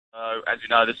As you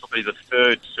know, this will be the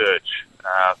third search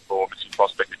for missing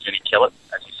prospector Jennie Kehlet.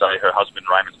 As you say, her husband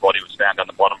Raymond's body was found down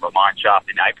the bottom of a mine shaft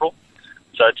in April.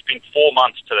 So it's been 4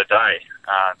 months to the day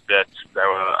that they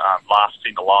were last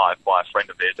seen alive by a friend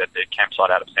of theirs at their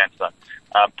campsite out of Sandstone.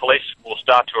 Police will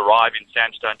start to arrive in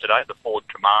Sandstone today. The Forward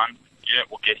Command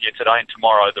unit will get here today, and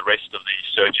tomorrow the rest of the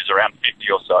searches, around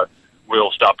 50 or so,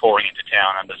 will start pouring into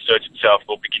town, and the search itself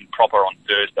will begin proper on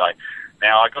Thursday.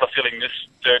 Now, I've got a feeling this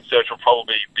third search will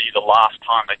probably be the last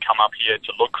time they come up here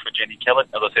to look for Jennie Kehlet.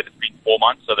 As I said, it's been 4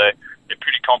 months, so they're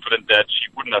pretty confident that she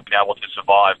wouldn't have been able to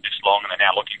survive this long, and they're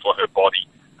now looking for her body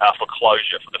for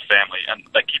closure for the family. And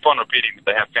they keep on repeating that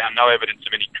they have found no evidence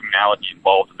of any criminality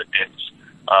involved in the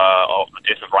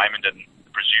death of Raymond and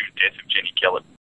the presumed death of Jennie Kehlet.